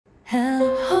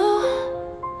Hello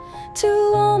to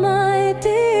all my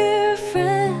dear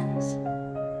friends.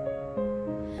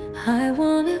 I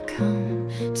wanna come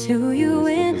to you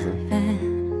in a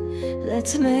van.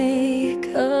 Let's make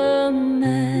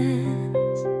amends.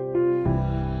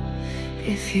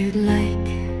 If you'd like,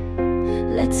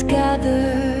 let's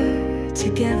gather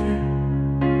together.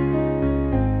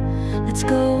 Let's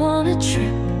go on a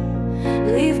trip,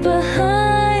 leave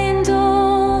behind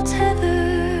old tether.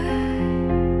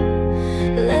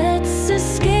 Let's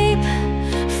escape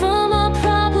from our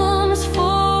problems for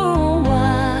a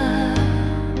while.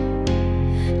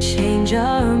 Change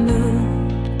our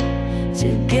mood,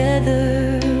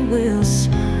 together we'll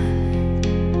smile.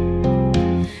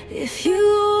 If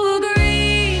you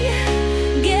agree,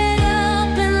 get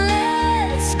up and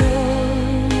let's go.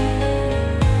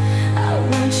 I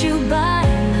want you by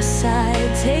my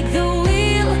side, take the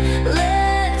wheel,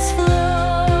 let's flow.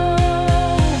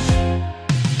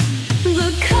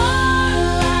 The car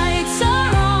lights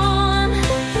are on,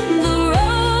 the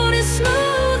road is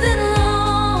smooth and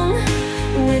long.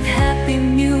 With happy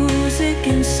music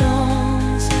and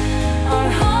songs, our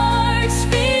hearts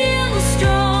feel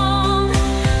strong.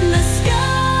 The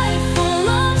sky full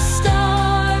of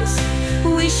stars,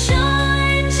 we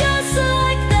shine just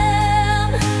like them.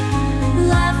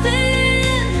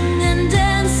 Laughing and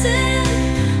dancing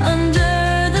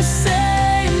under the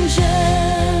same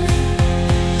gem.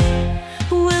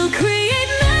 We'll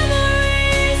create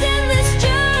memories in this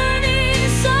journey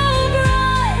so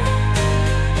bright.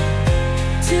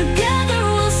 Together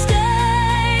we'll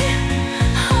stay,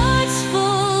 hearts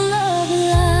full of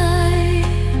light.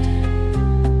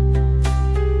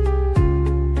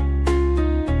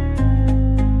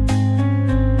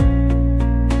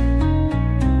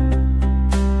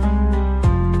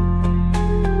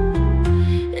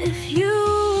 If you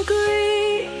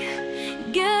agree,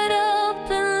 get up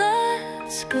and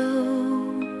let's go.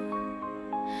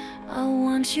 I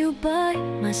want you by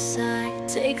my side,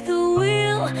 take the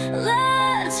wheel,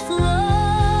 let's flow.